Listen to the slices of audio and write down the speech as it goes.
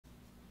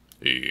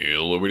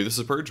Hello everybody, this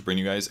is Purge,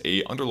 bringing you guys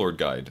a Underlord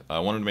guide. I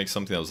wanted to make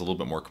something that was a little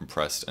bit more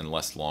compressed and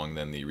less long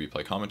than the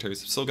replay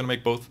commentaries. I'm still going to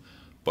make both,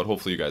 but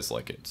hopefully you guys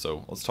like it.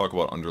 So let's talk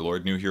about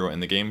Underlord. New hero in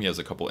the game, he has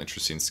a couple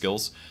interesting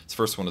skills. His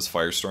first one is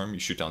Firestorm. You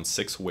shoot down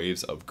 6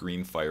 waves of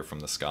green fire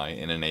from the sky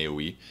in an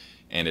AoE,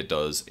 and it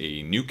does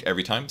a nuke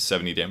every time,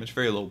 70 damage,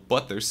 very low,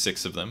 but there's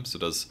 6 of them, so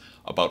it does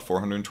about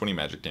 420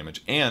 magic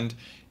damage. And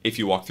if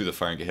you walk through the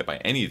fire and get hit by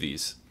any of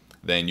these,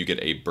 then you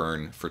get a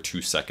burn for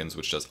 2 seconds,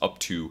 which does up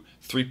to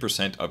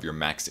 3% of your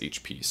max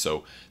HP.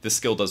 So this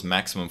skill does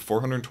maximum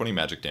 420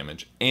 magic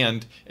damage,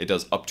 and it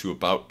does up to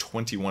about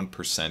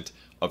 21%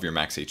 of your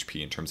max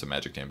HP in terms of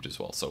magic damage as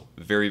well. So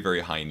very,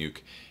 very high nuke,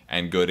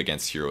 and good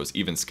against heroes,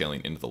 even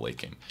scaling into the late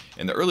game.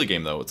 In the early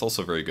game, though, it's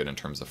also very good in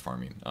terms of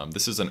farming.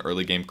 This is an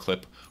early game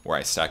clip where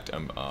I stacked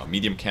a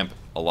medium camp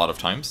a lot of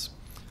times.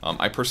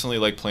 I personally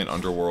like playing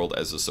Underworld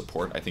as a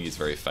support. I think he's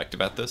very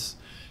effective at this.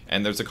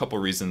 And there's a couple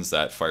reasons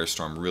that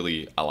Firestorm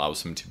really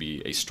allows him to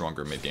be a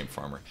stronger mid-game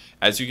farmer.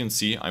 As you can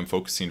see, I'm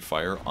focusing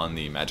fire on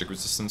the magic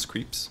resistance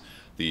creeps,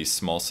 the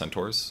small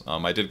centaurs.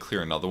 I did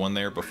clear another one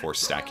there before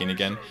stacking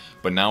again,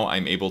 but now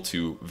I'm able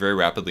to, very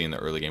rapidly in the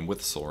early game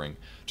with Soul Ring,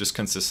 just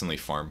consistently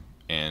farm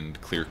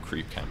and clear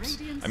creep camps.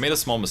 I made a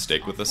small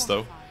mistake with this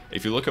though.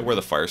 If you look at where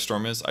the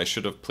Firestorm is, I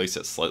should have placed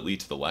it slightly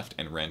to the left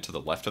and ran to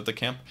the left of the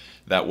camp.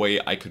 That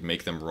way I could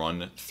make them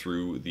run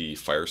through the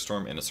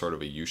Firestorm in a sort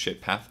of a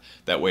U-shaped path.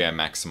 That way I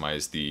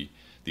maximize the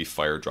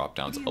fire drop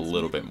downs a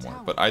little bit more.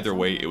 But either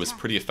way, it was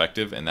pretty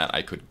effective in that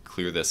I could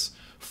clear this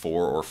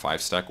 4 or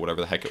 5 stack,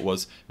 whatever the heck it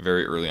was,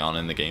 very early on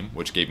in the game,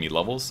 which gave me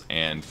levels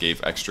and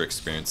gave extra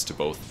experience to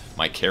both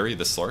my carry,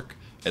 the Slark,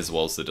 as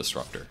well as the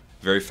Disruptor.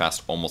 Very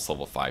fast, almost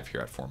level 5 here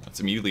at 4 months.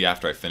 Immediately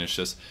after I finished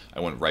this, I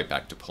went right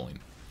back to pulling.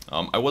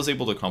 I was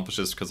able to accomplish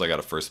this because I got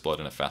a First Blood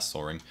and a fast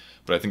Soul Ring,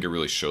 but I think it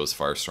really shows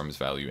Firestorm's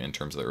value in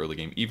terms of the early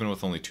game, even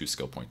with only 2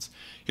 skill points.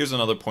 Here's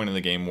another point in the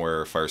game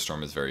where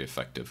Firestorm is very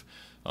effective.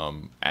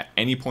 At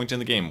any point in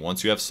the game,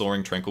 once you have Soul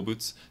Ring Tranquil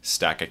Boots,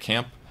 stack a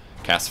camp,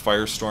 cast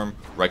Firestorm,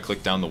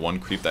 right-click down the one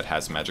creep that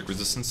has magic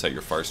resistance so that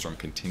your Firestorm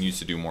continues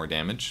to do more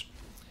damage.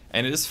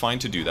 And it is fine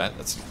to do that.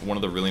 That's one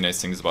of the really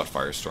nice things about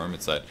Firestorm.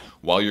 It's that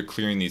while you're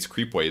clearing these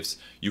creep waves,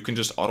 you can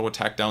just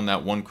auto-attack down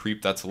that one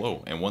creep that's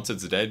low. And once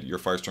it's dead, your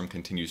Firestorm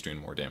continues doing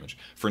more damage.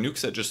 For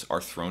nukes that just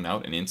are thrown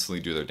out and instantly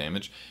do their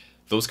damage,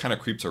 those kind of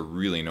creeps are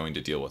really annoying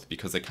to deal with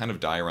because they kind of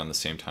die around the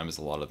same time as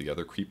a lot of the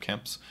other creep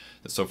camps.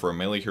 So for a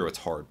melee hero, it's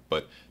hard.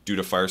 But due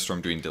to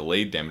Firestorm doing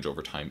delayed damage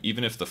over time,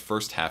 even if the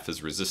first half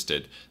is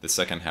resisted, the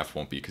second half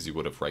won't be because you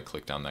would have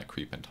right-clicked down that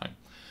creep in time.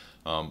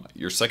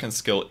 Your second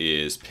skill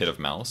is Pit of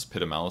Malice.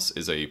 Pit of Malice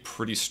is a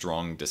pretty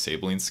strong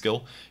disabling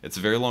skill. It's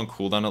a very long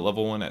cooldown at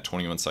level 1 at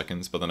 21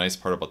 seconds, but the nice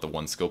part about the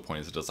one skill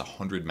point is it does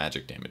 100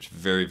 magic damage.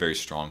 Very, very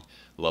strong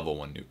level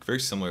 1 nuke. Very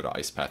similar to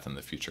Ice Path in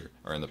the future,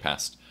 or in the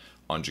past,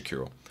 on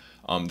Jakiro.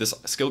 This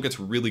skill gets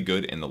really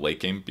good in the late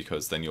game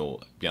because then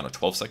you'll be on a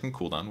 12-second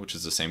cooldown, which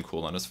is the same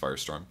cooldown as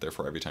Firestorm.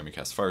 Therefore, every time you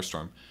cast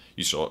Firestorm,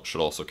 you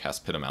should also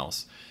cast Pit of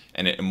Malice.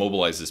 And it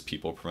immobilizes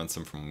people, prevents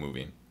them from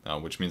moving,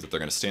 which means that they're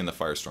going to stay in the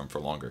Firestorm for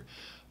longer.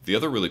 The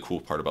other really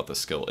cool part about this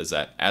skill is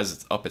that as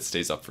it's up, it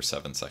stays up for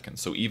 7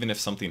 seconds. So even if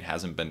something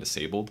hasn't been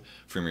disabled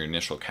from your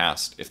initial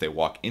cast, if they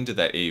walk into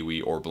that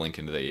AoE or blink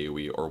into the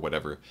AoE or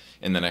whatever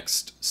in the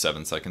next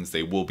 7 seconds,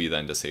 they will be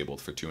then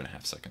disabled for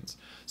 2.5 seconds.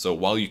 So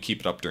while you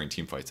keep it up during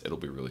team fights, it'll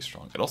be really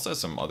strong. It also has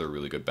some other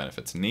really good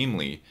benefits,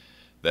 namely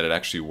that it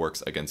actually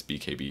works against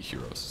BKB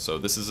heroes. So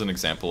this is an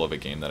example of a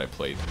game that I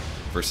played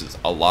versus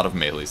a lot of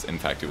melees. In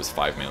fact, it was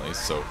 5 melees,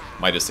 so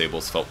my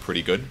disables felt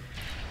pretty good.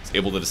 I was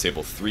able to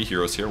disable 3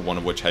 heroes here, one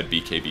of which had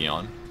BKB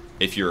on.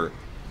 If you're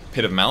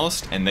Pit of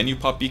Malice and then you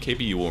pop BKB,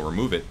 you will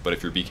remove it, but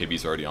if your BKB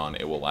is already on,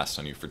 it will last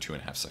on you for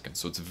 2.5 seconds.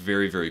 So it's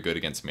very, very good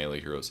against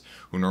melee heroes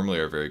who normally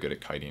are very good at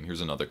kiting.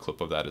 Here's another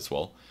clip of that as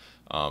well.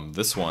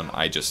 This one,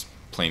 I just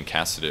plain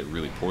casted it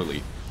really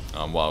poorly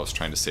while I was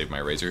trying to save my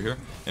Razor here,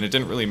 and it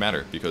didn't really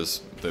matter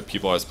because the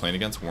people I was playing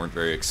against weren't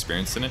very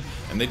experienced in it,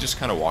 and they just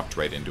kind of walked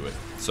right into it.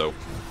 So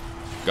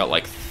got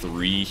like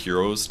 3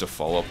 heroes to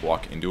follow up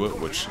walk into it,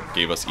 which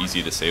gave us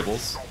easy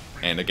disables,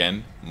 and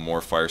again, more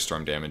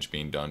Firestorm damage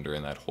being done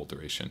during that whole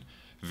duration.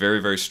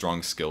 Very, very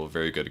strong skill,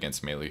 very good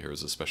against melee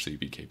heroes, especially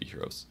BKB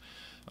heroes.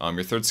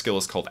 Your third skill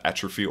is called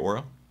Atrophy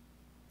Aura.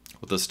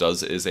 What this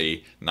does is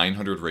a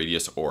 900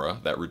 radius aura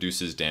that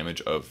reduces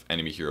damage of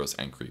enemy heroes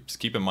and creeps.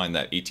 Keep in mind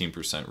that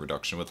 18%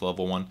 reduction with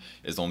level 1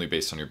 is only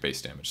based on your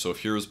base damage. So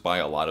if heroes buy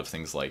a lot of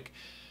things like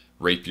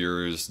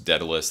Rapiers,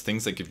 Daedalus,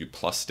 things that give you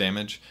plus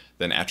damage,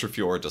 then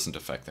Atrophy Aura doesn't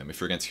affect them.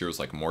 If you're against heroes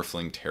like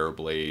Morphling,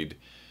 Terrorblade,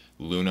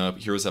 Luna,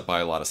 heroes that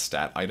buy a lot of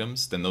stat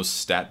items, then those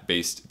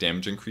stat-based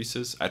damage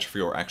increases, Atrophy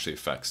Aura actually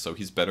affects. So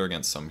he's better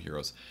against some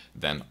heroes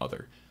than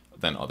others.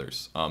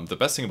 The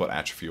best thing about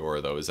Atrophy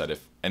Aura, though, is that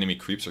if enemy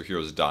creeps or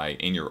heroes die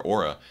in your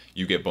aura,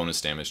 you get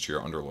bonus damage to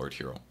your Underlord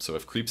hero. So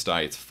if creeps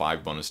die, it's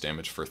 5 bonus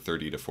damage for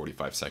 30 to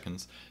 45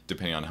 seconds,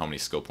 depending on how many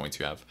skill points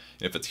you have.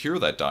 And if it's hero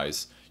that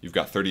dies, you've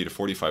got 30 to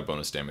 45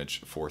 bonus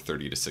damage for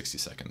 30 to 60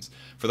 seconds.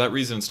 For that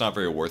reason, it's not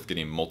very worth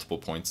getting multiple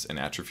points in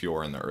Atrophy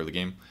Aura in the early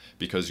game,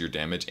 because your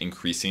damage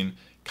increasing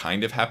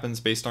kind of happens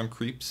based on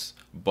creeps,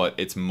 but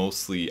it's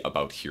mostly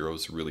about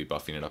heroes really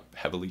buffing it up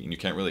heavily, and you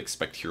can't really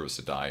expect heroes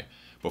to die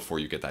before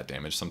you get that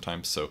damage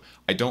sometimes. So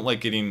I don't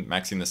like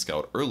maxing the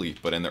scout early,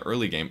 but in the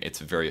early game it's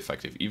very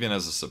effective, even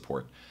as a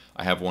support.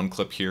 I have one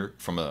clip here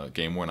from a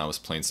game when I was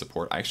playing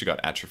support. I actually got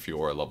Atrophy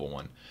Aura level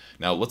 1.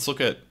 Now let's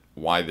look at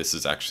why this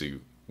is actually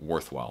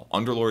worthwhile.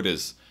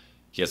 Underlord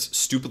he has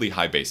stupidly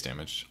high base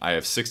damage. I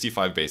have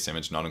 65 base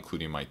damage, not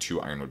including my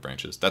 2 Ironwood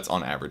branches. That's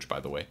on average, by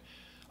the way.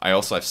 I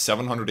also have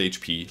 700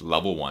 HP,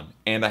 level 1,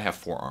 and I have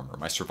 4 armor.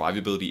 My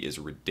survivability is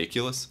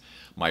ridiculous.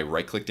 My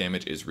right-click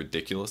damage is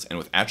ridiculous, and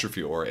with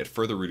Atrophy Aura, it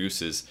further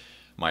reduces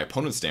my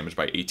opponent's damage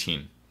by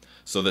 18.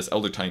 So this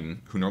Elder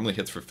Titan, who normally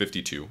hits for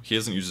 52, he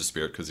doesn't use a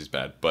Spirit because he's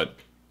bad, but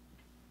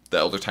the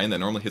Elder Titan that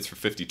normally hits for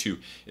 52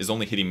 is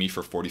only hitting me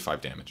for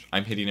 45 damage.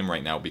 I'm hitting him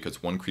right now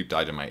because one creep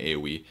died in my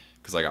AoE,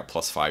 because I got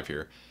 +5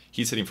 here.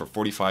 He's hitting for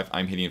 45,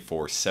 I'm hitting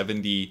for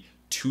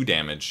 72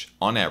 damage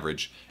on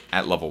average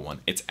at level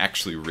 1. It's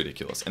actually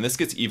ridiculous. And this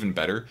gets even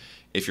better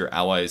if your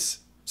allies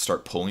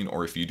start pulling,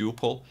 or if you do a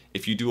pull.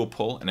 If you do a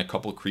pull and a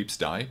couple creeps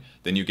die,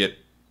 then you get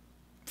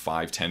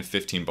 5, 10,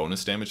 15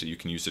 bonus damage that you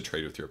can use to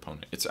trade with your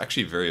opponent. It's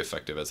actually very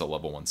effective as a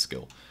level 1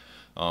 skill.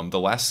 The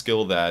last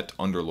skill that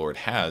Underlord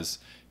has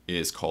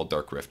is called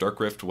Dark Rift. Dark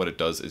Rift, what it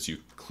does is you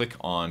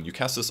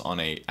cast this on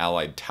a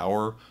allied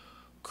tower,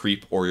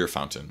 creep, or your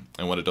fountain.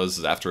 And what it does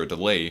is after a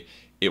delay,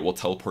 it will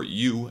teleport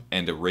you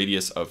and a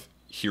radius of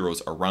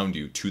heroes around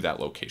you to that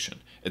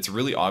location. It's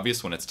really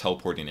obvious when it's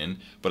teleporting in,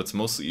 but it's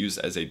mostly used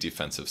as a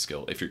defensive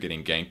skill. If you're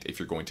getting ganked, if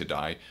you're going to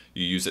die,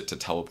 you use it to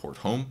teleport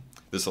home.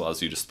 This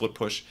allows you to split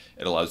push,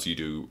 it allows you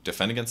to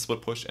defend against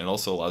split push, and it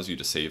also allows you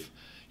to save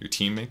your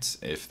teammates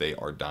if they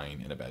are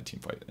dying in a bad team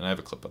fight. And I have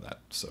a clip of that,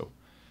 so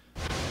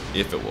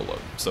if it will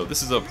load. So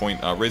this is a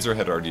point, Razor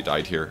had already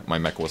died here. My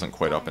mech wasn't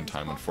quite up in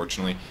time,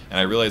 unfortunately, and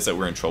I realized that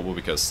we're in trouble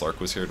because Slark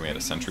was here and we had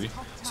a sentry.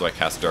 So I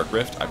cast Dark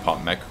Rift, I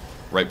pop mech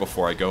right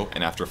before I go,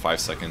 and after 5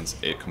 seconds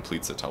it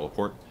completes the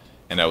teleport,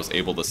 and I was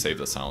able to save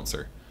the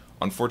silencer.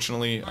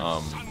 Unfortunately,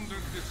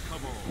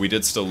 we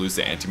did still lose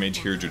the anti-mage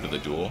here due to the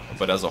duel,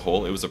 but as a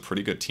whole, it was a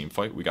pretty good team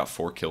fight. We got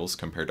 4 kills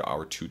compared to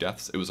our 2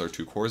 deaths. It was our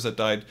 2 cores that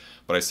died,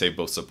 but I saved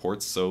both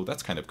supports, so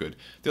that's kind of good.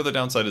 The other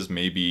downside is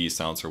maybe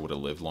Silencer would have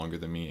lived longer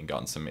than me and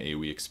gotten some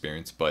AoE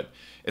experience, but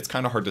it's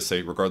kind of hard to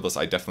say. Regardless,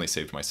 I definitely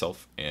saved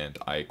myself, and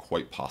I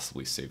quite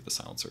possibly saved the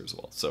Silencer as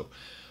well. So,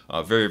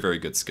 very, very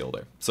good skill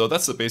there. So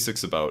that's the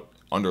basics about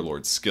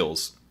Underlord's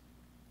skills.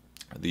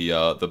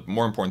 The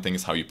more important thing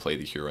is how you play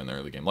the hero in the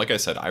early game. Like I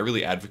said, I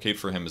really advocate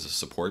for him as a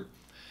support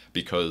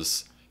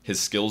because his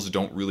skills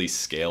don't really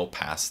scale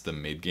past the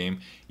mid game.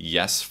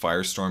 Yes,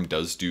 Firestorm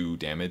does do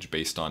damage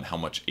based on how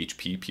much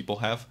HP people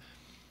have.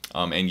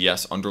 And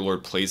yes,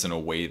 Underlord plays in a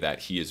way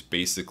that he is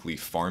basically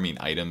farming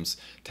items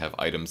to have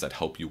items that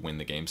help you win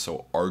the game.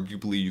 So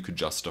arguably you could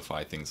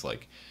justify things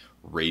like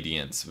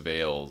Radiance,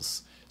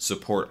 Veils,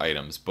 support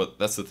items. But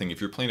that's the thing,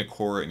 if you're playing a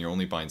core and you're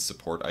only buying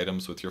support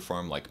items with your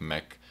farm like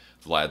Mech,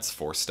 Vlad's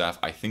Force Staff,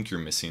 I think you're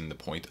missing the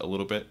point a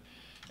little bit.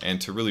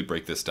 And to really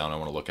break this down, I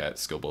want to look at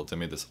skill builds. I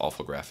made this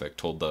awful graphic,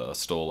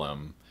 stole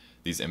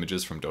these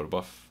images from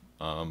Dotabuff,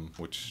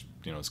 which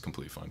is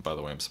completely fine. By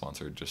the way, I'm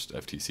sponsored. Just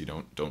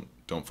FTC,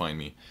 don't find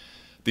me.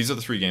 These are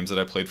the 3 games that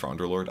I played for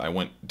Underlord. I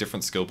went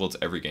different skill builds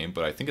every game,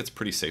 but I think it's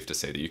pretty safe to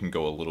say that you can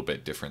go a little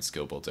bit different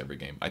skill builds every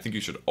game. I think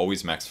you should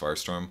always max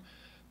Firestorm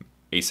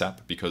ASAP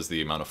because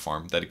the amount of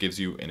farm that it gives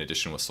you in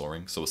addition with Soul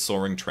Ring. So with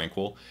Soul Ring,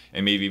 Tranquil,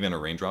 and maybe even a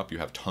Raindrop, you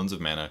have tons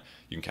of mana,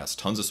 you can cast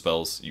tons of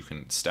spells, you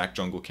can stack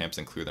jungle camps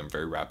and clear them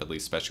very rapidly,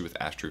 especially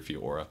with Atrophy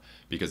Aura,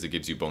 because it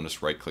gives you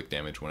bonus right-click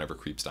damage whenever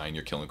creeps die and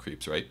you're killing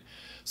creeps, right?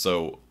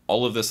 So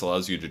all of this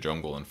allows you to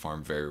jungle and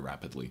farm very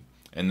rapidly.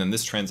 And then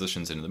this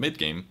transitions into the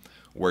mid-game,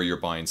 where you're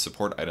buying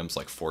support items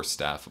like Force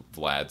Staff,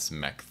 Vlad's,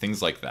 Mech,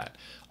 things like that.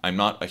 I'm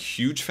not a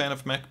huge fan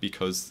of Mech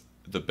because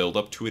the build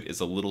up to it is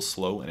a little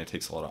slow and it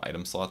takes a lot of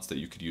item slots that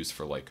you could use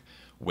for like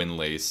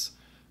Windlace,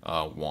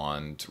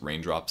 Wand,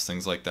 Raindrops,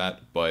 things like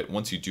that. But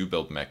once you do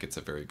build Mech, it's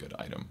a very good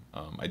item.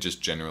 I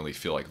just generally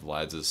feel like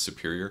Vlad's is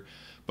superior.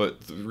 But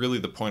really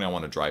the point I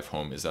want to drive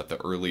home is that the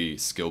early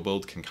skill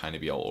build can kind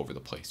of be all over the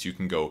place. You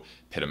can go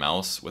Pit of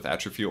Malice with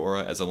Atrophy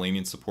Aura as a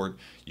laning support.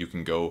 You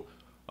can go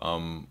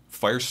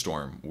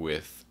Firestorm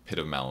with Pit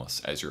of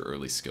Malice as your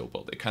early skill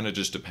build. It kind of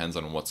just depends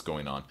on what's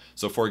going on.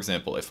 So for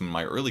example, if in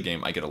my early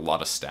game I get a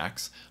lot of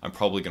stacks, I'm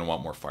probably going to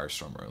want more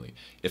Firestorm early.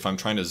 If I'm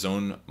trying to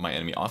zone my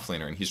enemy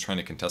offlaner and he's trying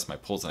to contest my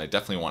pulls, then I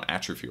definitely want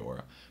Atrophy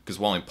Aura. Because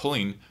while I'm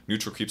pulling,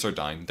 neutral creeps are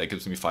dying, that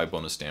gives me 5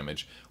 bonus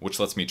damage,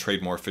 which lets me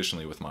trade more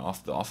efficiently with my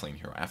the offlane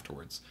hero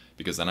afterwards.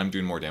 Because then I'm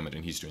doing more damage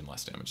and he's doing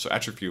less damage. So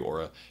Atrophy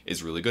Aura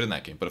is really good in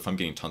that game. But if I'm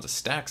getting tons of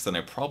stacks, then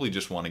I probably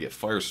just want to get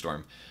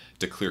Firestorm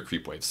to clear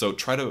creep waves. So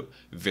try to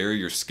vary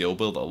your skill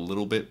build a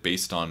little bit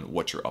based on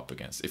what you're up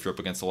against. If you're up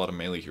against a lot of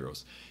melee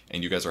heroes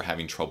and you guys are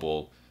having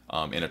trouble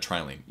in a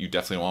tri-lane. You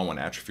definitely want one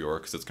atrophy aura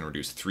because it's going to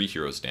reduce 3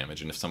 heroes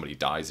damage, and if somebody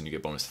dies and you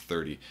get bonus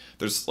 30,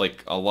 there's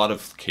like a lot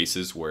of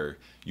cases where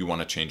you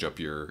want to change up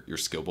your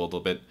skill build a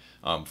little bit.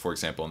 For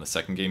example, in the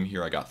second game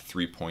here, I got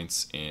 3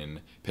 points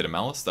in Pit of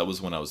Malice. That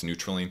was when I was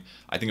neutraling.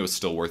 I think it was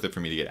still worth it for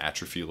me to get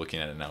atrophy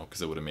looking at it now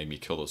because it would have made me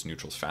kill those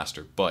neutrals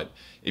faster. But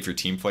if you're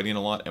team fighting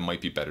a lot, it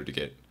might be better to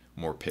get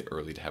more pit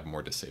early to have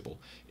more disable.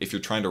 If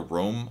you're trying to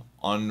roam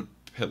on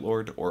Pit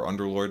Lord or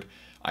Underlord,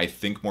 I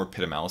think more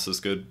Pit of Malice is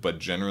good, but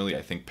generally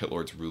I think Pit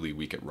Lord's really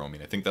weak at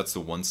roaming. I think that's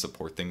the one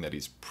support thing that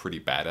he's pretty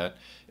bad at,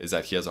 is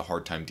that he has a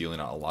hard time dealing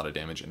out a lot of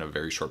damage in a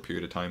very short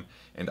period of time,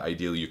 and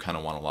ideally you kind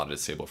of want a lot of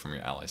disable from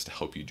your allies to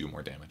help you do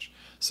more damage.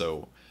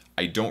 So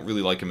I don't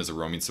really like him as a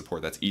roaming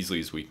support. That's easily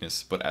his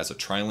weakness, but as a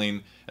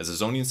tri-lane, as a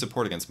zoning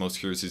support against most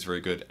heroes, he's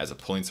very good. As a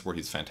pulling support,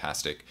 he's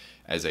fantastic.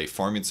 As a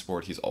farming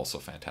support, he's also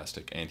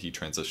fantastic, and he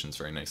transitions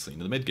very nicely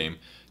into the mid game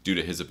due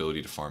to his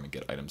ability to farm and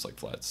get items like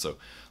Vlad. So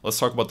let's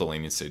talk about the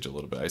laning stage a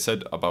little bit. I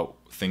said about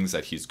things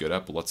that he's good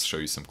at, but let's show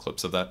you some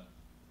clips of that.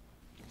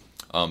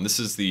 This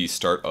is the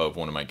start of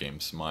one of my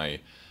games. My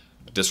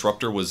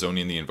Disruptor was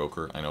zoning the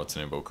Invoker. I know it's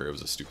an Invoker, it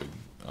was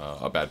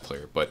a bad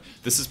player, but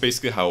this is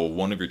basically how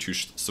one of your 2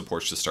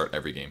 supports should start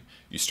every game.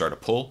 You start a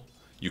pull,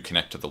 you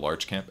connect to the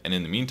large camp, and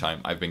in the meantime,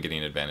 I've been getting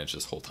an advantage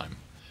this whole time.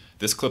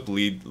 This clip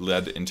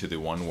led into the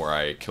one where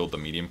I killed the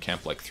medium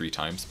camp like 3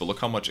 times, but look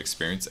how much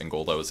experience and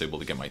gold I was able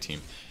to get my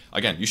team.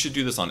 Again, you should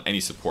do this on any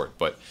support,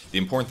 but the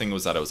important thing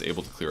was that I was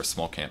able to clear a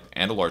small camp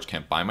and a large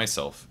camp by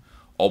myself,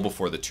 all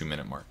before the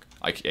 2-minute mark.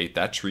 I ate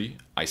that tree,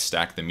 I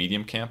stacked the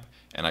medium camp,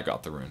 and I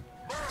got the rune.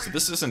 So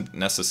this isn't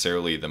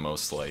necessarily the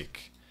most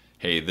like,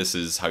 hey, this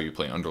is how you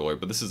play Underlord,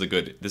 but this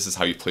is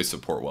how you play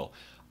support well.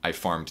 I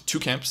farmed 2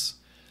 camps,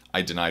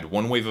 I denied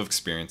 1 wave of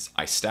experience,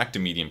 I stacked a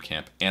medium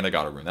camp, and I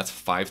got a rune. That's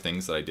 5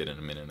 things that I did in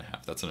a minute and a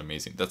half. That's an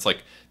amazing, that's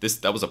like,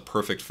 that was a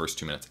perfect first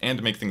 2 minutes. And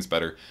to make things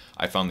better,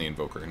 I found the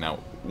Invoker. Now,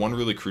 one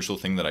really crucial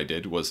thing that I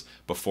did was,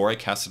 before I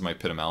casted my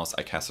Pit of Malice,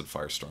 I casted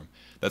Firestorm.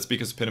 That's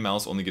because Pit of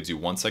Malice only gives you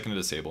 1 second to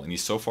disable, and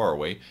he's so far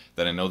away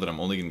that I know that I'm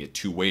only going to get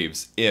 2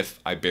 waves if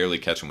I barely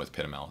catch him with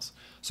Pit of Malice.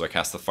 So I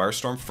cast the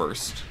Firestorm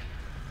first.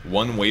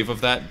 1 wave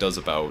of that does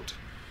about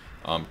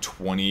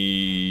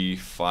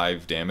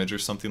 25 damage or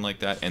something like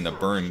that, and the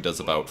burn does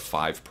about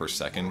 5 per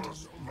second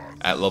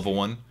at level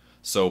 1.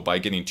 So by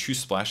getting 2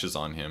 splashes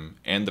on him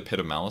and the Pit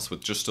of Malice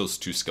with just those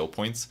 2 skill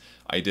points,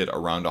 I did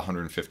around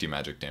 150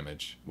 magic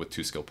damage with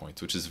 2 skill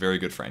points, which is very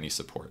good for any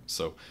support.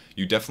 So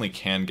you definitely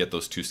can get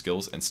those 2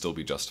 skills and still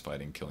be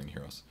justified in killing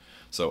heroes.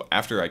 So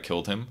after I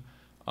killed him,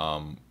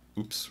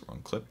 oops,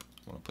 wrong clip,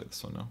 I want to play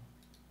this one now.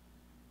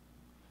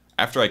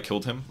 After I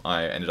killed him,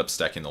 I ended up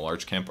stacking the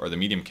large camp, or the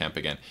medium camp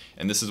again,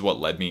 and this is what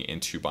led me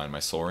into buying my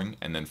soul ring,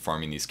 and then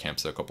farming these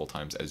camps a couple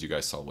times, as you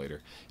guys saw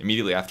later.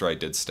 Immediately after I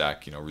did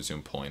stack, you know,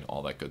 resume pulling,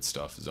 all that good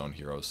stuff, zone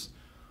heroes,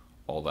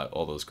 all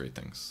those great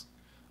things.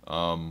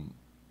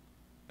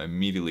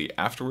 Immediately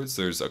afterwards,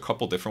 there's a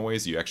couple different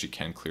ways you actually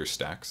can clear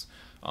stacks.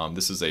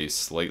 This is a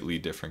slightly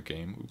different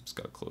game. Oops,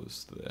 gotta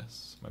close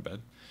this, my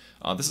bad.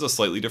 This is a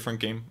slightly different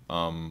game.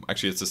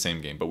 Actually, it's the same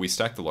game, but we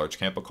stacked the large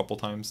camp a couple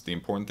times. The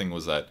important thing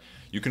was that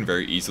you can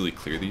very easily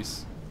clear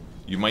these.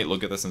 You might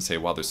look at this and say,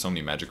 wow, there's so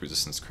many magic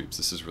resistance creeps,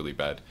 this is really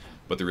bad.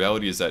 But the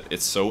reality is that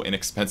it's so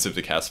inexpensive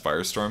to cast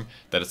Firestorm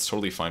that it's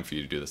totally fine for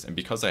you to do this. And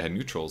because I had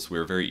neutrals, we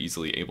were very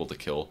easily able to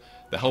kill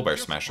the Hellbear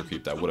Smasher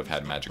creep that would have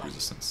had magic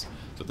resistance.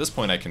 So at this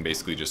point I can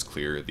basically just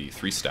clear the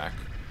 3 stack.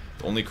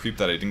 The only creep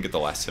that I didn't get the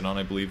last hit on,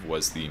 I believe,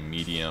 was the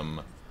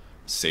medium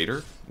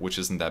Satyr, which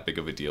isn't that big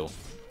of a deal.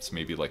 It's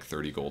maybe like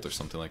 30 gold or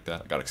something like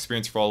that. I got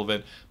experience for all of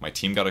it, my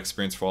team got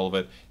experience for all of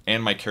it,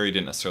 and my carry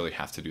didn't necessarily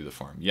have to do the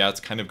farm. Yeah,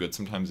 it's kind of good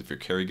sometimes if your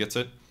carry gets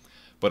it,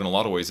 but in a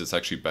lot of ways it's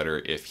actually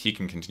better if he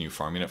can continue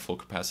farming at full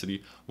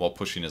capacity while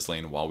pushing his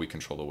lane while we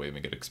control the wave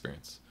and get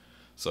experience.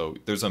 So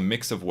there's a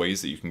mix of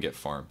ways that you can get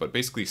farm, but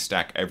basically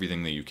stack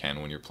everything that you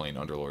can when you're playing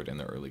Underlord in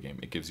the early game.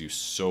 It gives you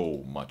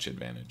so much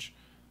advantage.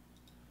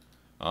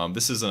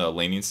 This is a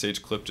laning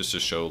stage clip just to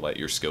show that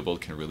your skill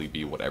build can really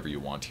be whatever you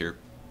want here.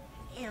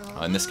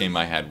 In this game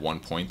I had 1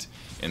 point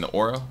in the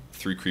aura,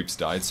 3 creeps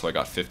died, so I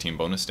got 15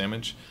 bonus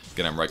damage.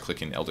 Again, I'm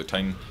right-clicking Elder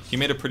Titan. He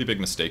made a pretty big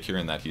mistake here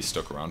in that he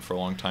stuck around for a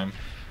long time,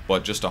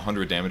 but just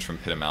 100 damage from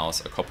Pit of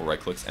Malice, a couple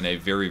right-clicks, and a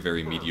very,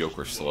 very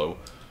mediocre slow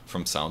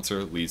from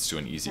Silencer leads to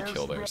an easy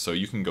kill there. So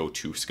you can go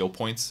 2 skill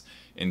points,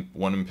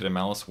 one in Pit of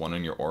Malice, 1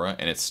 in your aura,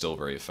 and it's still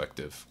very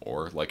effective.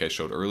 Or, like I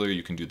showed earlier,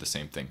 you can do the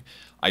same thing.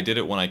 I did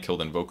it when I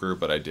killed Invoker,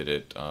 but I did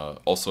it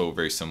also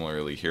very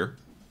similarly here.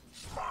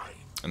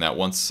 And that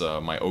once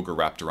my Ogre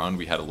wrapped around,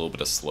 we had a little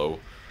bit of slow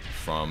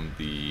from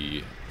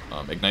the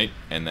Ignite,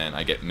 and then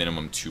I get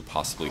minimum 2,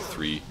 possibly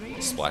 3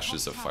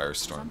 splashes of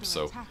Firestorm.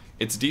 So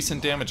it's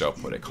decent damage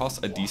output. It costs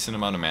a decent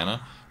amount of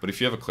mana, but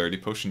if you have a Clarity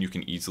Potion, you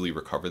can easily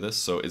recover this.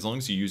 So as long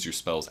as you use your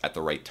spells at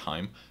the right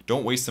time,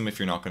 don't waste them if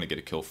you're not going to get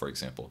a kill, for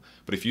example.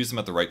 But if you use them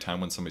at the right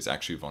time when somebody's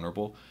actually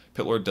vulnerable,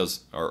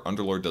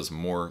 Underlord does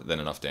more than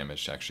enough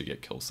damage to actually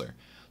get kills there.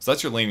 So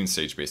that's your laning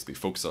stage basically.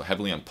 Focus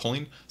heavily on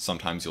pulling,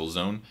 sometimes you'll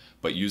zone,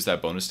 but use that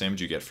bonus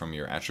damage you get from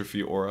your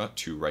Atrophy aura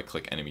to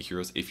right-click enemy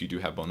heroes if you do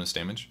have bonus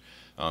damage.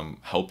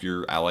 help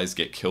your allies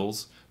get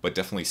kills, but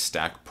definitely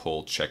stack,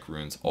 pull, check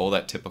runes, all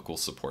that typical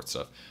support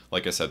stuff.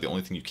 Like I said, the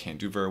only thing you can't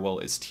do very well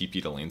is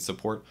TP to lane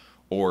support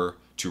or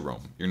to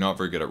roam. You're not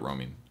very good at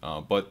roaming,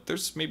 but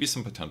there's maybe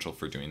some potential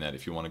for doing that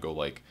if you want to go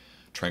like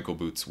Tranquil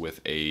Boots with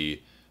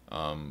a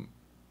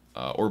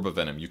Orb of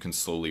Venom. You can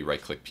slowly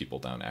right-click people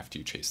down after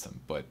you chase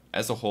them. But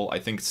as a whole, I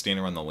think staying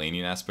around the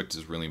laning aspect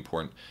is really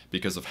important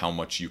because of how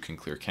much you can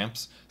clear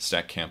camps,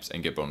 stack camps,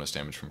 and get bonus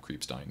damage from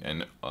creeps dying.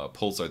 And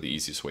pulls are the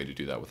easiest way to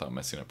do that without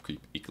messing up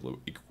creep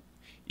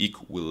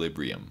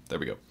equilibrium. There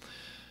we go.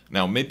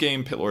 Now,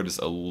 mid-game, Pit Lord is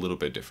a little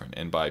bit different.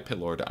 And by Pit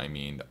Lord, I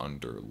mean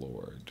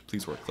Underlord.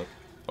 Please work, clip.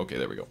 Okay,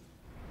 there we go.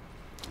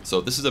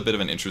 So this is a bit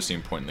of an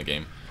interesting point in the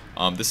game.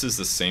 This is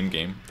the same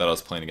game that I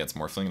was playing against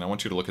Morphling, and I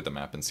want you to look at the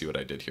map and see what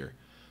I did here.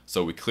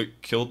 So we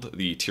killed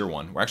the tier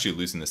 1. We're actually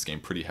losing this game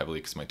pretty heavily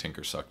because my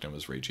Tinker sucked and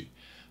was ragey.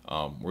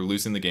 We're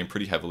losing the game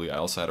pretty heavily. I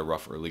also had a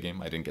rough early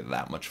game. I didn't get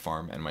that much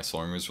farm, and my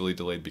soaring was really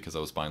delayed because I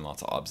was buying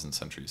lots of obs and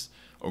sentries.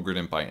 Ogre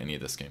didn't buy any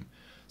of this game.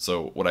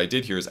 So what I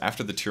did here is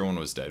after the tier 1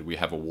 was dead, we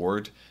have a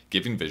ward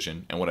giving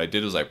vision, and what I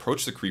did is I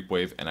approached the creep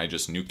wave and I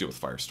just nuked it with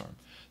Firestorm.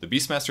 The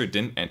Beastmaster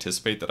didn't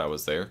anticipate that I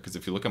was there, because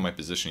if you look at my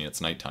positioning, it's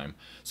nighttime,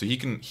 so he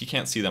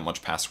can't see that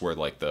much past where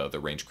like the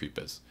range creep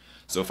is.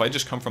 So if I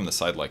just come from the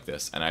side like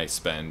this and I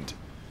spend,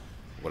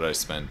 what did I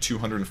spend?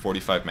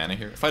 245 mana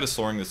here. If I had a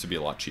soaring, this would be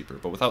a lot cheaper,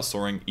 but without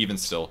soaring, even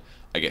still,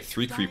 I get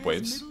 3 creep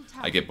waves,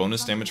 I get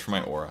bonus damage for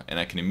my aura, and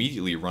I can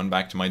immediately run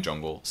back to my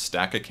jungle,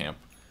 stack a camp,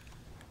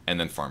 and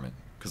then farm it.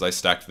 Because I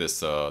stacked this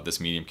this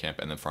medium camp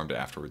and then farmed it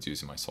afterwards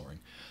using my soaring.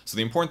 So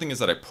the important thing is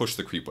that I push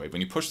the creep wave.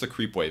 When you push the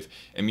creep wave,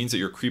 it means that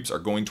your creeps are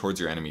going towards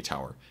your enemy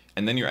tower.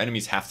 And then your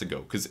enemies have to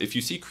go. Because if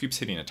you see creeps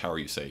hitting a tower,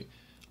 you say,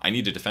 I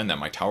need to defend that.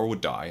 My tower would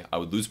die, I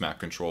would lose map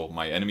control,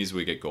 my enemies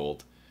would get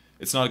gold.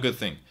 It's not a good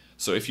thing.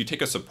 So if you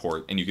take a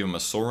support and you give them a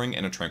soaring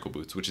and a tranquil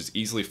boots, which is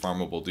easily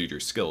farmable due to your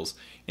skills,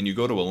 and you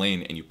go to a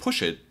lane and you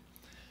push it,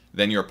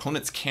 then your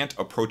opponents can't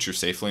approach your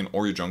safe lane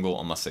or your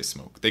jungle unless they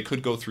smoke. They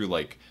could go through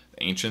like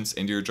the Ancients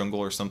into your jungle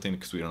or something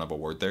because we don't have a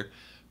ward there.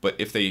 But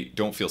if they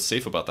don't feel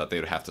safe about that, they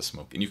would have to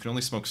smoke. And you can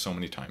only smoke so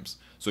many times.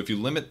 So if you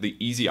limit the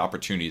easy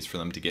opportunities for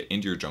them to get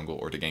into your jungle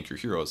or to gank your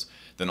heroes,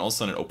 then all of a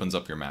sudden it opens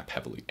up your map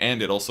heavily.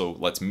 And it also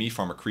lets me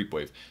farm a creep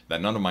wave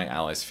that none of my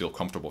allies feel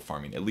comfortable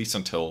farming, at least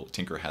until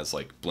Tinker has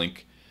like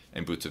Blink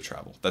and Boots of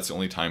Travel. That's the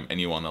only time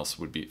anyone else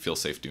would feel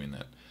safe doing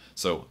that.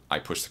 So I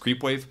push the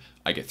creep wave,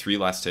 I get 3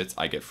 last hits,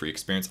 I get free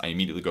experience, I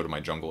immediately go to my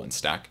jungle and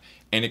stack,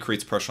 and it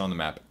creates pressure on the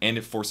map, and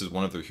it forces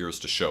one of their heroes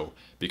to show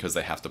because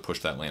they have to push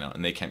that lane out,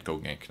 and they can't go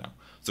gank now.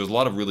 So there's a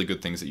lot of really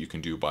good things that you can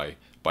do by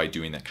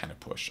doing that kind of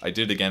push. I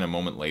did it again a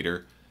moment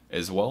later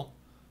as well.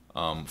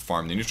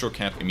 Farmed the neutral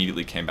camp,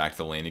 immediately came back to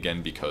the lane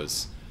again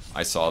because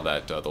I saw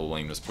that the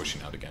lane was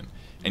pushing out again.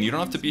 And you don't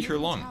have to be here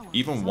long.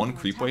 Even 1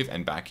 creep wave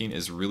and backing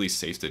is really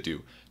safe to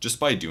do. Just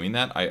by doing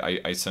that, I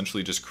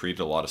essentially just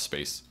created a lot of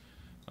space.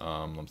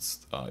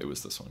 It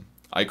was this one.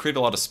 I created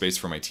a lot of space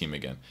for my team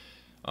again.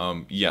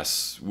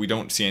 Yes, we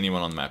don't see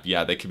anyone on the map.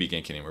 Yeah, they could be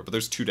ganking anywhere, but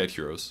there's 2 dead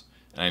heroes.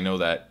 And I know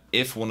that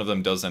if one of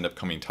them does end up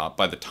coming top,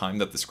 by the time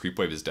that this creep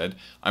wave is dead,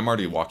 I'm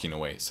already walking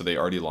away, so they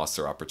already lost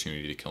their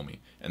opportunity to kill me.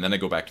 And then I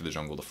go back to the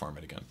jungle to farm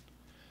it again.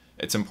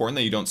 It's important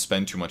that you don't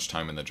spend too much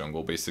time in the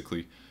jungle,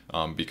 basically,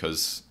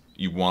 because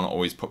you want to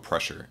always put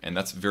pressure, and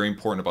that's very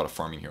important about a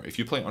farming hero. If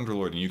you play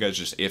Underlord and you guys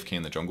just AFK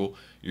in the jungle,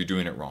 you're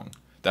doing it wrong.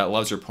 That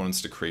allows your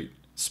opponents to create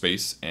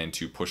space and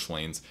to push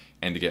lanes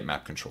and to get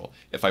map control.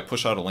 If I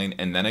push out a lane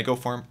and then I go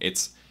farm,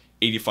 it's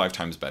 85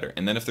 times better.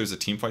 And then if there's a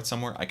team fight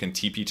somewhere, I can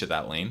TP to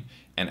that lane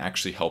and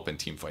actually help in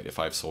team fight if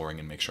I have soul ring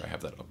and make sure I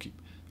have that upkeep.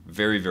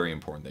 Very, very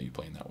important that you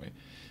play in that way.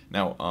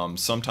 Now,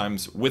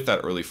 sometimes with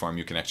that early farm,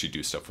 you can actually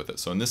do stuff with it.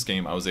 So in this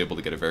game, I was able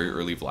to get a very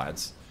early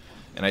Vlad's.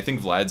 And I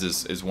think Vlad's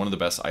is one of the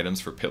best items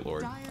for Pit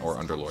Lord or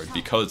Underlord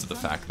because of the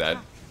fact that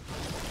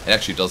it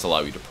actually does allow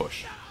you to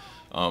push.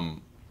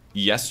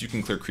 Yes, you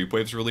can clear creep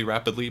waves really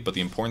rapidly, but the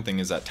important thing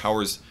is that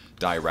towers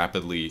die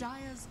rapidly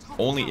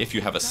only if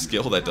you have a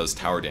skill that does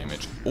tower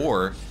damage,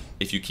 or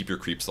if you keep your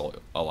creeps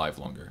alive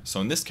longer. So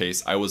in this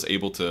case, I was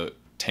able to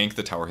tank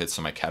the tower hits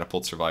so my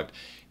catapult survived,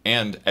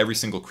 and every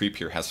single creep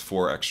here has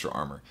 4 extra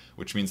armor,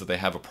 which means that they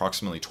have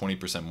approximately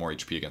 20% more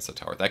HP against the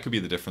tower. That could be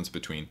the difference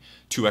between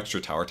 2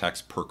 extra tower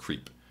attacks per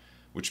creep,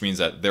 which means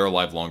that they're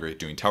alive longer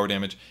doing tower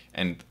damage.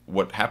 And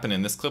what happened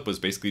in this clip was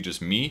basically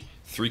just me,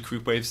 3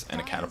 creep waves,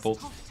 and a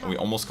catapult, and we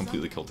almost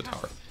completely killed the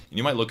tower. And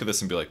you might look at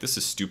this and be like, this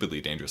is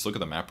stupidly dangerous. Look at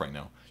the map right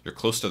now. You're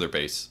close to their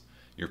base.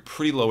 You're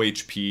pretty low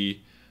HP.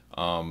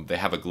 They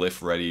have a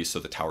glyph ready, so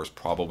the tower's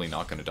probably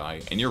not going to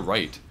die. And you're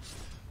right.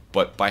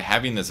 But by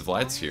having this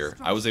Vlad's here,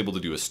 I was able to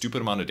do a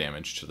stupid amount of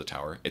damage to the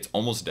tower. It's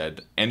almost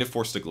dead, and it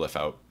forced a glyph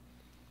out,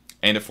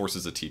 and it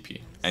forces a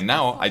TP. And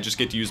now I just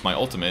get to use my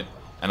ultimate,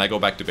 and I go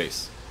back to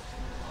base.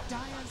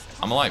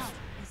 I'm alive.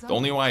 The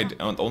only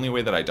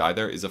way that I die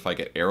there is if I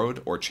get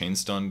arrowed or chain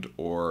stunned,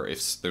 or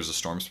if there's a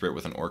storm spirit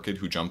with an orchid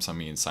who jumps on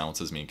me and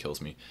silences me and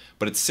kills me.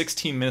 But it's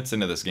 16 minutes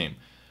into this game.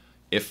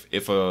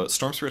 If a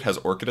Storm Spirit has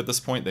Orchid at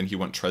this point, then he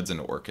went Treads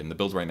into Orchid. And the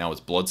build right now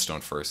is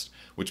Bloodstone first,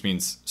 which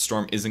means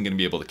Storm isn't going to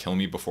be able to kill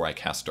me before I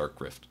cast Dark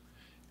Rift.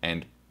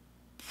 And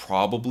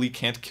probably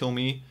can't kill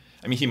me.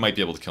 I mean, he might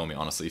be able to kill me,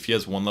 honestly. If he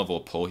has 1 level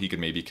of pull, he could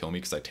maybe kill me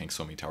because I tank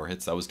so many tower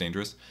hits. That was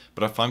dangerous.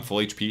 But if I'm full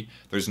HP,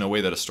 there's no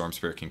way that a Storm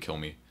Spirit can kill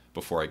me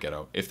before I get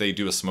out. If they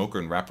do a smoker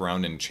and wrap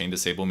around and chain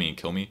disable me and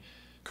kill me,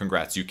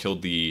 congrats, you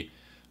killed the...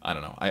 I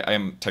don't know. I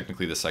am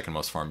technically the second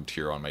most farmed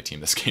hero on my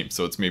team this game,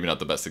 so it's maybe not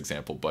the best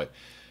example, but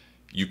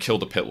you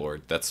killed a Pit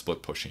Lord. That's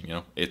split pushing, you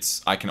know?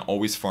 I can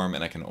always farm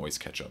and I can always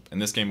catch up. In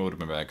this game, it would have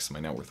been bad because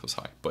my net worth was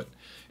high, but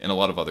in a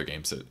lot of other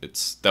games,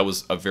 that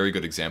was a very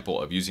good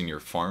example of using your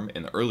farm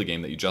in the early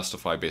game that you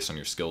justify based on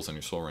your skills and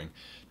your soul ring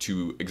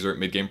to exert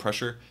mid-game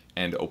pressure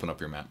and open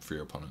up your map for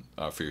your opponent,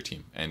 for your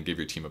team, and give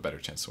your team a better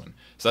chance to win.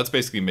 So that's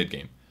basically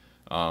mid-game.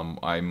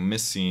 I'm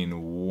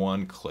missing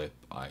one clip,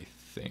 I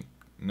think.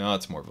 No,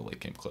 it's more of a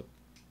late-game clip.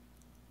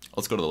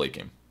 Let's go to the late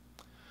game.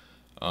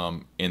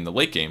 In the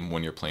late game,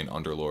 when you're playing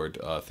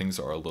Underlord, things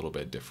are a little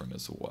bit different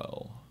as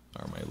well.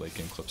 Are my late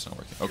game clips not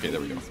working? Okay,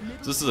 there we go.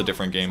 So this is a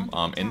different game.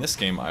 In this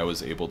game, I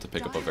was able to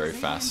pick up a very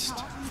fast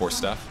Force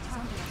Staff.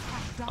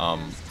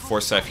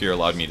 Force Staff here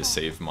allowed me to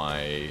save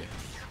my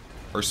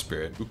Earth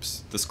Spirit.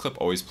 Oops, this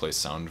clip always plays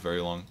sound very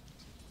long,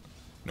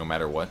 no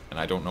matter what, and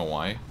I don't know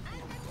why,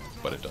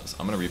 but it does.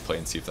 I'm going to replay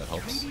and see if that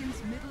helps.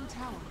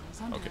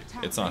 Okay,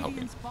 it's not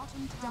helping.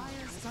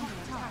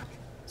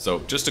 So,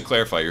 just to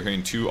clarify, you're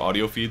hearing 2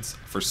 audio feeds.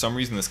 For some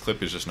reason, this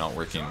clip is just not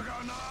working,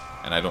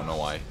 and I don't know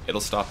why. It'll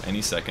stop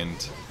any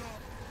second.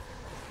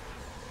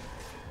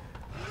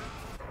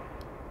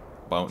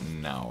 About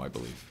now, I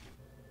believe.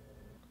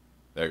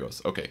 There it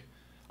goes. Okay.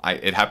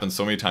 It happened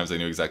so many times I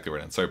knew exactly where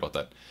it ended. Sorry about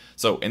that.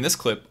 So, in this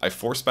clip, I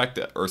force back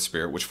the Earth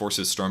Spirit, which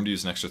forces Storm to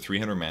use an extra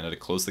 300 mana to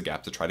close the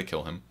gap to try to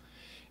kill him.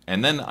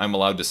 And then I'm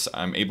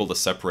able to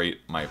separate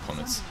my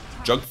opponents.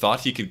 Jug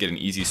thought he could get an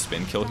easy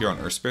spin kill here on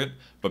Earth Spirit,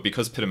 but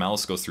because Pit of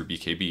Malice goes through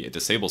BKB, it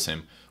disables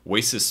him,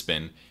 wastes his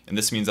spin, and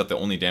this means that the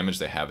only damage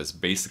they have is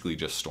basically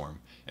just Storm.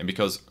 And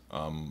because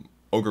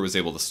Ogre was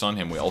able to stun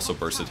him, we also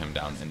bursted him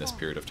down in this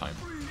period of time.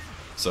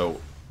 So,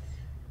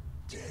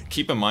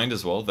 keep in mind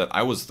as well that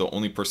I was the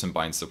only person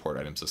buying support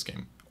items this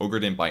game.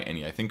 Ogre didn't buy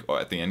any. I think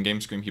at the end game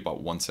screen, he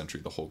bought 1 sentry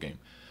the whole game.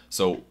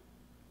 So,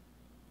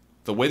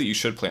 the way that you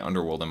should play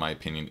Underworld, in my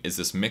opinion, is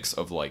this mix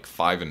of like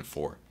 5 and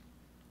 4.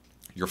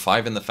 You're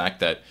 5 in the fact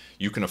that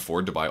you can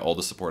afford to buy all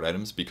the support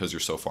items because you're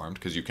so farmed,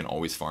 because you can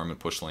always farm and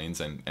push lanes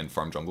and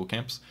farm jungle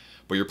camps.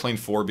 But you're playing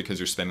 4 because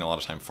you're spending a lot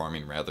of time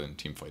farming rather than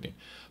team fighting.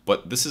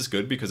 But this is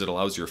good because it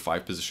allows your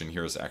 5 position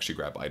heroes to actually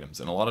grab items.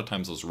 And a lot of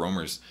times those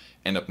roamers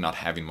end up not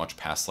having much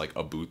past like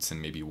a boots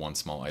and maybe 1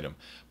 small item.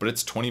 But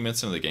it's 20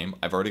 minutes into the game,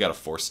 I've already got a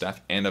Force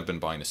Staff, and I've been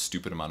buying a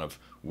stupid amount of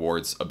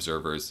wards,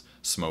 observers,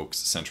 smokes,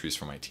 sentries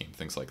for my team,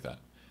 things like that.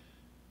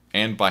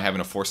 And by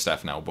having a Force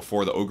Staff now,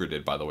 before the Ogre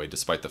did, by the way,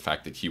 despite the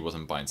fact that he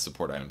wasn't buying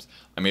support items,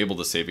 I'm able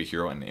to save a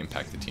hero and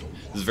impact the team.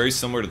 This is very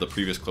similar to the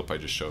previous clip I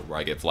just showed, where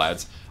I get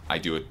Vlad's, I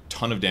do a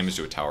ton of damage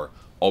to a tower,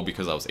 all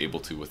because I was able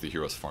to with the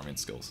hero's farming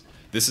skills.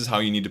 This is how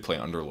you need to play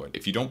Underlord.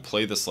 If you don't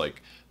play this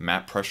like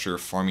map pressure,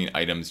 farming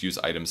items, use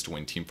items to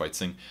win teamfights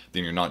thing,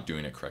 then you're not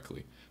doing it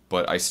correctly.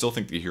 But I still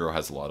think the hero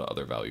has a lot of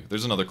other value.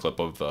 There's another clip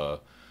of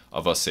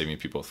us saving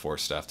people with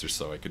Force Staff just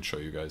so I could show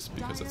you guys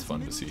because it's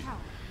fun to see.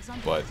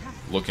 But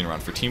looking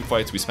around for team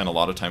fights, we spend a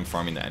lot of time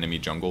farming the enemy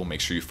jungle. Make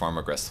sure you farm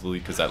aggressively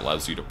because that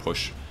allows you to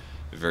push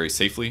very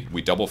safely.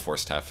 We double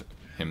Force Staff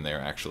him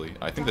there actually.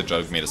 I think the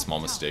Jug made a small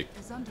mistake.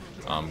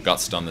 Got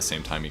stunned the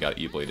same time he got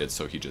E-bladed,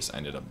 so he just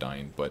ended up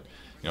dying. But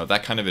you know,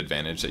 that kind of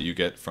advantage that you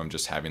get from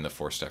just having the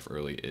Force Staff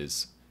early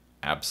is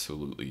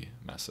absolutely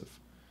massive.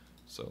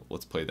 So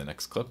let's play the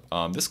next clip.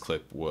 This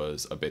clip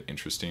was a bit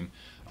interesting.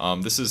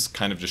 This is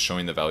kind of just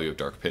showing the value of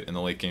Dark Pit in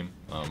the late game.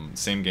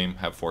 Same game,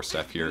 have Force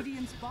Staff here.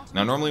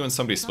 Now normally when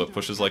somebody split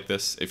pushes like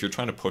this, if you're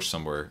trying to push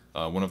somewhere,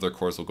 one of their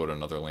cores will go to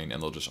another lane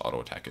and they'll just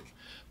auto attack it.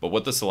 But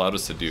what this allowed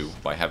us to do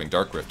by having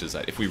Dark Rift is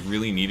that if we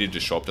really needed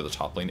to show up to the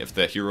top lane, if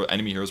the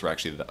enemy heroes were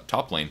actually the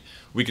top lane,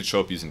 we could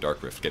show up using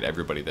Dark Rift, get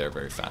everybody there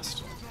very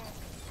fast.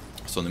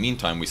 So in the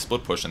meantime, we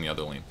split push in the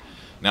other lane.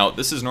 Now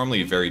this is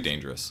normally very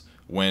dangerous.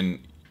 When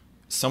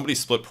somebody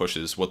split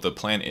pushes, what the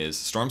plan is,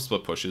 Storm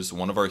split pushes,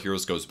 one of our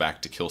heroes goes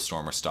back to kill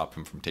Storm or stop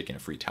him from taking a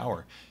free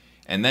tower.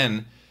 And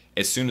then,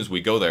 as soon as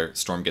we go there,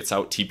 Storm gets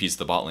out, TPs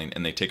the bot lane,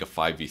 and they take a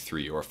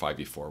 5v3 or a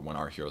 5v4 when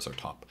our heroes are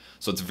top.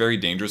 So it's very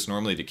dangerous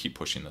normally to keep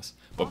pushing this.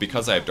 But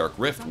because I have Dark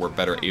Rift, we're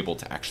better able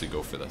to actually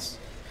go for this.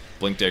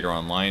 Blink Dagger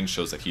online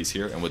shows that he's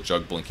here, and with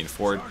Jug blinking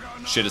forward,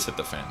 shit has hit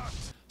the fan.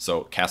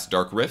 So cast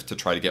Dark Rift to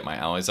try to get my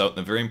allies out. And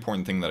the very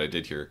important thing that I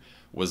did here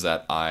was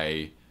that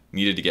I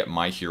needed to get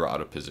my hero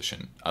out of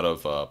position, out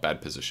of bad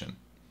position.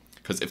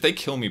 Because if they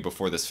kill me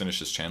before this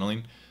finishes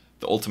channeling,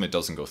 the ultimate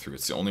doesn't go through.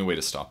 It's the only way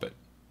to stop it.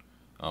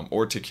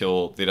 Or to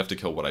kill, they'd have to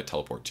kill what I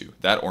teleport to.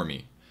 That or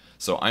me.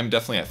 So I'm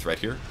definitely at threat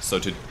here. So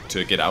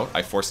to get out,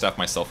 I Force Staff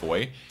myself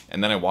away,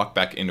 and then I walk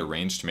back into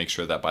range to make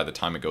sure that by the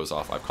time it goes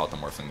off, I've caught the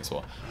Morphling as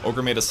well.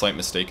 Ogre made a slight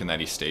mistake in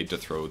that he stayed to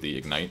throw the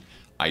Ignite.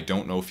 I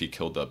don't know if he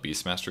killed the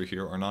Beastmaster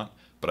here or not,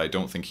 but I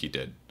don't think he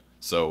did.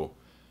 So,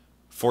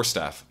 Force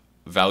Staff,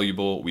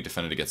 valuable. We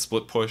defended against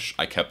Split Push.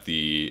 I kept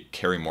the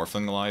carry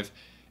Morphling alive,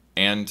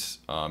 and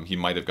he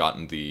might have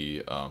gotten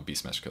the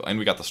Beastmaster kill, and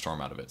we got the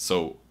Storm out of it.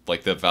 So,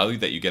 like, the value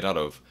that you get out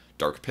of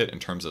Dark Pit in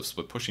terms of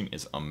split pushing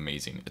is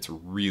amazing. It's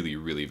really,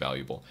 really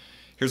valuable.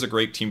 Here's a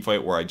great team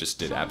fight where I just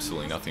did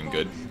absolutely nothing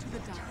good.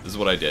 This is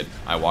what I did.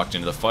 I walked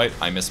into the fight,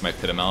 I missed my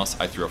Pit of Malice,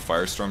 I threw a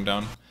Firestorm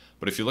down.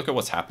 But if you look at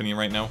what's happening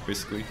right now,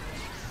 basically,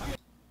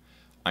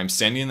 I'm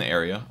standing in the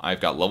area, I've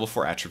got level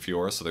 4 Atrophy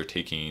Aura, so they're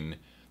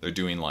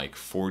doing like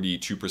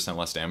 42%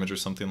 less damage or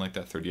something like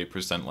that,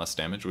 38% less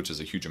damage, which is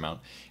a huge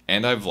amount.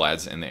 And I have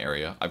Vlad's in the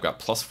area. I've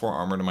got +4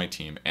 armor to my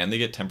team, and they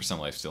get 10%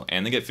 lifesteal,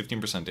 and they get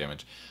 15%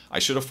 damage. I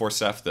should have Force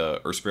Staffed the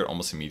Earth Spirit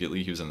almost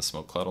immediately. He was in the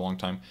smoke cloud a long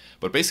time.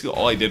 But basically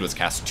all I did was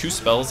cast 2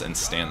 spells and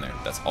stand there.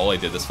 That's all I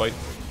did this fight.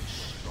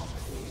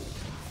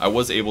 I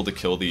was able to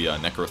kill the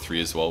Necro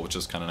 3 as well, which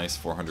is kind of nice,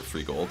 400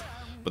 free gold.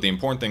 But the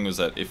important thing was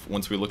that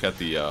once we look at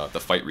the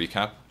fight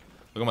recap,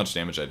 look how much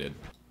damage I did.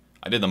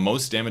 I did the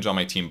most damage on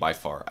my team by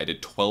far. I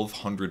did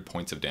 1,200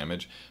 points of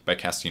damage by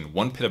casting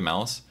 1 Pit of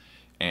Malice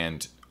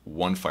and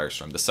 1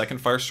 Firestorm. The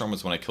second Firestorm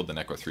was when I killed the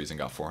Necro 3s and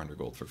got 400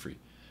 gold for free.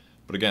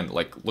 But again,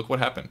 like, look what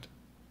happened.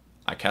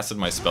 I casted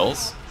my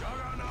spells,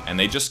 and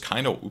they just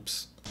kind of...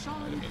 Oops.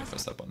 I didn't mean to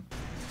press that button.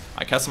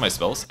 I casted my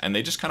spells, and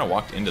they just kind of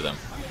walked into them.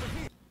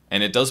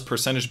 And it does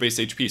percentage-based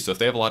HP, so if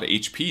they have a lot of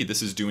HP,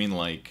 this is doing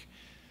like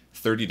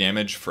 30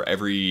 damage for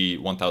every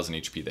 1,000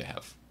 HP they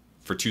have.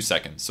 For 2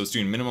 seconds. So it's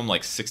doing minimum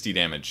like 60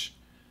 damage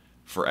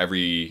for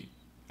every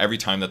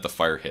time that the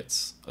fire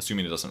hits,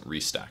 assuming it doesn't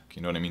restack,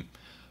 you know what I mean?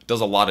 It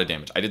does a lot of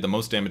damage. I did the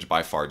most damage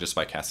by far just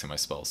by casting my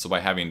spells. So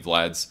by having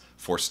Vlad's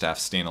Force Staff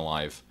staying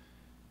alive,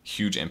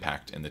 huge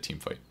impact in the team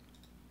fight.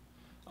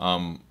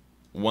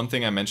 One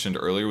thing I mentioned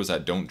earlier was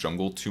that don't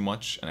jungle too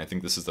much, and I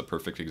think this is the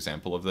perfect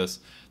example of this.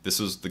 This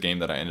was the game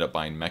that I ended up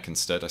buying mech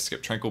instead. I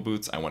skipped Tranquil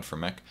Boots, I went for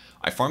mech.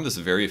 I farmed this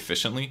very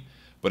efficiently,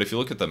 but if you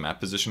look at the map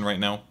position right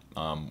now,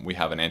 we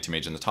have an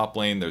anti-mage in the top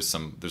lane, there's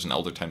an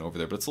Elder Titan over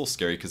there, but it's a little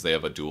scary because they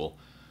have a duel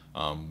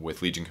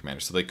with Legion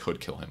Commander, so they could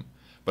kill him.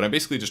 But I'm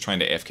basically just trying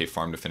to AFK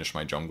farm to finish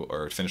my jungle,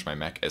 or finish my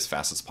mech as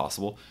fast as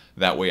possible.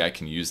 That way I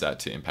can use that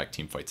to impact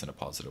team fights in a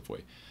positive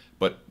way.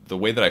 But the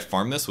way that I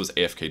farmed this was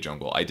AFK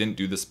jungle. I didn't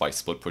do this by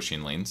split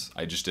pushing lanes,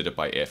 I just did it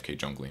by AFK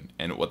jungling.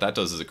 And what that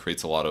does is it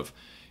creates a lot of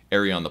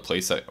area on the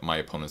place that my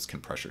opponents can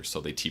pressure.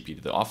 So they TP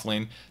to the off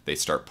lane, they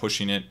start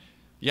pushing it.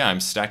 Yeah, I'm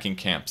stacking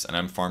camps and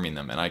I'm farming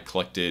them, and I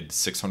collected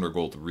 600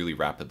 gold really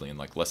rapidly in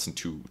like less than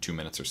two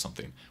minutes or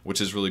something, which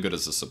is really good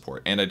as a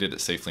support. And I did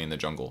it safely in the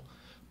jungle.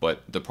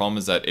 But the problem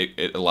is that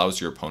it allows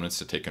your opponents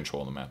to take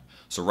control of the map.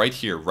 So right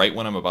here, right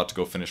when I'm about to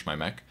go finish my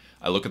mech,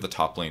 I look at the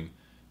top lane,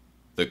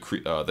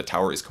 the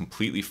tower is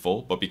completely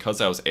full, but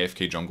because I was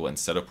AFK jungle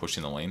instead of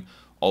pushing the lane,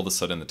 all of a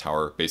sudden the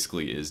tower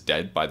basically is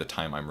dead by the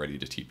time I'm ready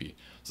to TP.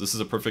 So this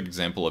is a perfect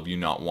example of you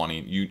not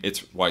wanting, it's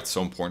why it's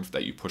so important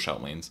that you push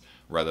out lanes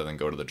rather than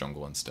go to the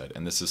jungle instead.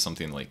 And this is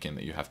something late game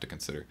that you have to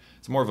consider.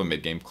 It's more of a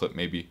mid game clip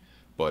maybe,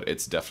 but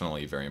it's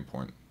definitely very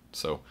important.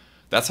 So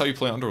that's how you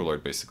play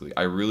Underlord basically.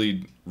 I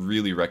really,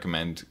 really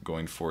recommend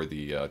going for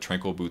the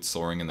Tranquil Boots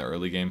Soaring in the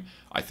early game.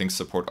 I think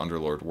support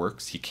Underlord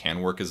works. He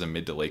can work as a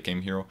mid to late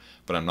game hero,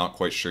 but I'm not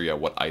quite sure yet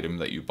what item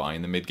that you buy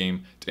in the mid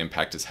game to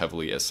impact as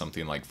heavily as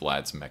something like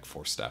Vlad's Mech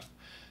Force Staff.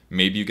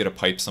 Maybe you get a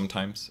pipe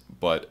sometimes,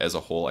 but as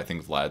a whole I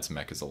think Vlad's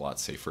Mech is a lot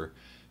safer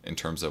in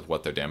terms of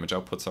what their damage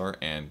outputs are,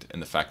 and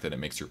in the fact that it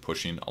makes your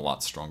pushing a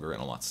lot stronger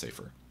and a lot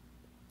safer.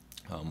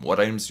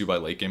 What items do you buy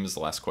late game is the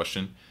last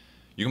question.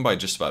 You can buy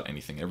just about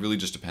anything. It really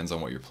just depends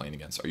on what you're playing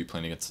against. Are you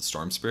playing against a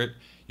Storm Spirit?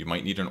 You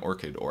might need an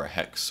Orchid or a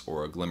Hex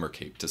or a Glimmer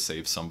Cape to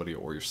save somebody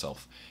or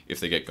yourself if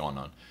they get gone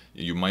on.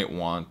 You might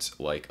want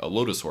like a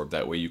Lotus Orb.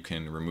 That way you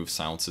can remove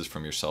silences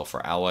from yourself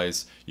or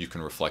allies. You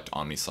can reflect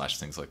Omni Slash,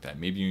 things like that.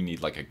 Maybe you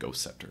need like a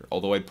Ghost Scepter.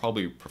 Although I'd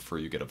probably prefer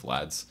you get a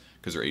Vlad's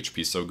because your HP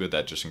is so good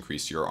that just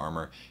increase your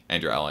armor,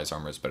 and your allies'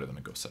 armor is better than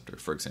a Ghost Scepter,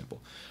 for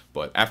example.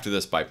 But after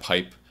this, buy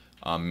Pipe.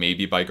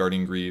 Maybe buy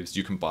Guardian Greaves.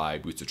 You can buy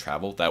Boots of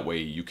Travel. That way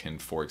you can,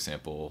 for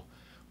example,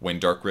 when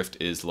Dark Rift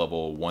is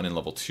level 1 and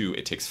level 2,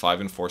 it takes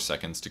 5 and 4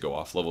 seconds to go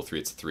off. Level 3,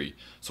 it's 3.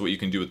 So what you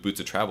can do with Boots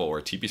of Travel or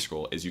a TP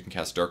Scroll is you can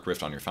cast Dark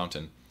Rift on your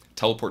fountain,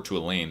 teleport to a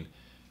lane,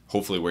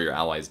 hopefully where your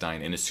ally is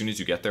dying, and as soon as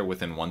you get there,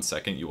 within 1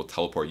 second, you will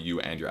teleport you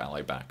and your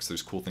ally back. So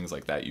there's cool things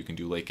like that you can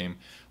do late game,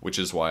 which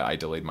is why I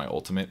delayed my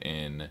ultimate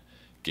in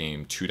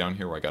game 2 down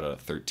here, where I got a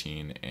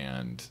 13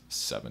 and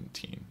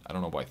 17. I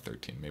don't know why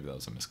 13, maybe that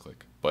was a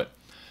misclick. But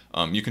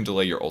you can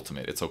delay your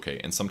ultimate, it's okay.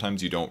 And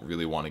sometimes you don't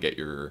really want to get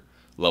your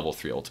level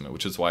 3 ultimate,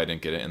 which is why I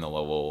didn't get it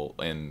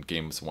in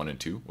games 1 and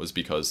 2, was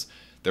because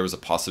there was a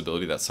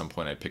possibility that at some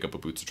point I'd pick up a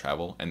Boots of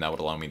Travel, and that would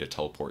allow me to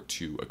teleport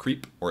to a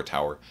creep or a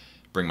tower,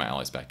 bring my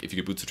allies back. If you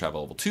get Boots of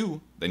Travel level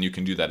 2, then you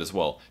can do that as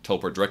well.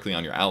 Teleport directly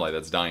on your ally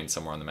that's dying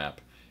somewhere on the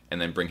map,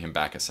 and then bring him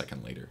back a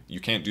second later.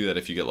 You can't do that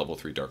if you get level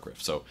 3 Dark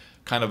Rift, so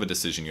kind of a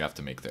decision you have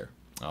to make there.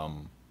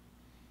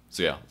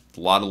 So yeah, a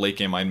lot of late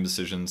game item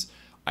decisions.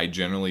 I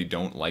generally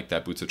don't like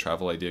that Boots of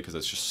Travel idea because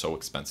it's just so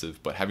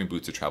expensive, but having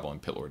Boots of Travel on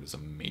Pitlord is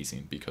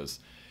amazing because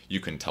you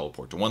can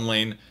teleport to one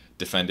lane,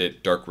 defend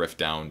it, Dark Rift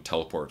down,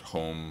 teleport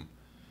home.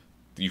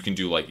 You can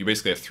do like, you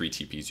basically have 3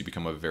 TPs. You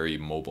become a very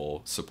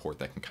mobile support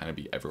that can kind of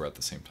be everywhere at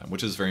the same time,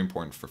 which is very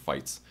important for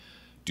fights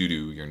due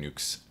to your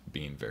nukes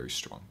being very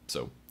strong.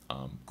 So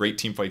great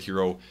team fight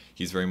hero.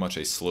 He's very much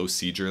a slow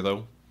sieger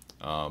though,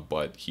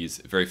 but he's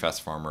a very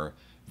fast farmer,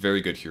 very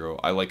good hero.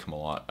 I like him a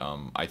lot.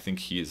 I think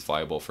he is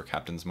viable for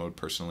captain's mode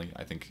personally.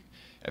 I think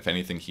if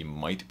anything he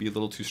might be a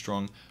little too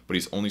strong, but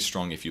he's only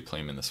strong if you play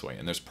him in this way.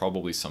 And there's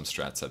probably some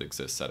strats that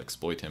exist that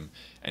exploit him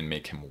and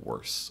make him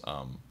worse.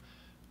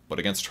 But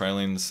against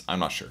Tri-lanes, I'm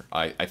not sure.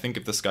 I think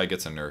if this guy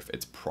gets a nerf,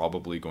 it's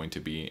probably going to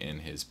be in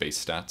his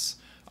base stats.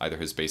 Either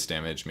his base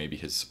damage, maybe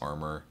his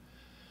armor.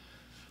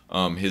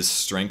 His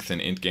strength and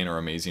int gain are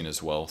amazing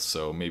as well,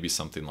 so maybe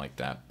something like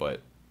that.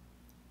 But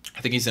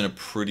I think he's in a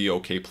pretty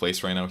okay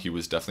place right now. He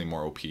was definitely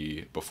more OP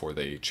before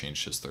they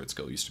changed his third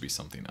skill. It used to be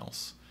something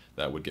else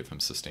that would give him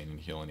sustaining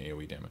heal and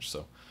AoE damage.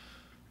 So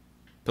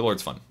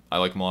Pitlord's fun. I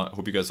like him a lot.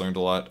 Hope you guys learned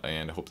a lot,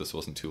 and I hope this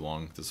wasn't too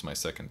long. This is my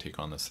second take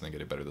on this, and I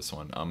get it better this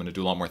one. I'm going to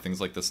do a lot more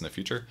things like this in the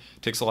future.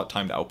 It takes a lot of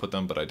time to output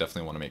them, but I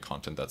definitely want to make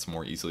content that's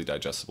more easily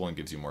digestible and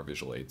gives you more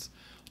visual aids.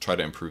 I'll try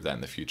to improve that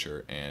in the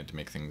future and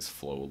make things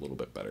flow a little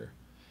bit better.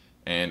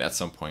 And at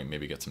some point,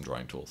 maybe get some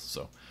drawing tools.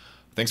 So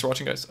thanks for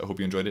watching, guys. I hope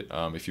you enjoyed it.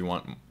 If you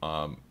want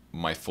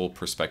my full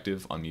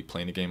perspective on me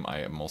playing a game, I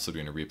am also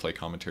doing a replay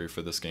commentary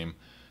for this game,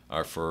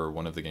 for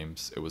one of the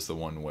games. It was the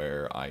one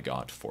where I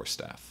got 4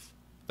 staff.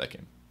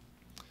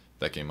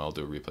 That game I'll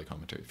do a replay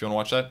commentary. If you want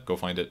to watch that, go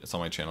find it. It's on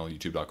my channel,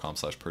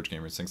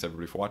 youtube.com/purgegamers. Thanks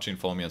everybody for watching.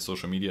 Follow me on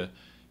social media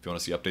if you want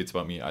to see updates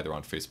about me, either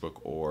on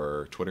Facebook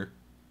or Twitter.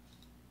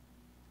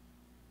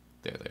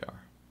 There they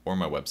are. Or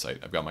my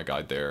website. I've got my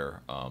guide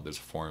there. There's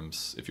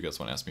forums if you guys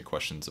want to ask me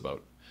questions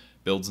about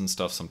builds and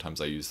stuff.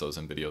 Sometimes I use those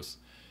in videos.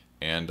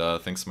 And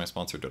thanks to my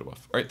sponsor,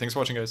 Dodobuff. Alright, thanks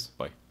for watching, guys.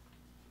 Bye.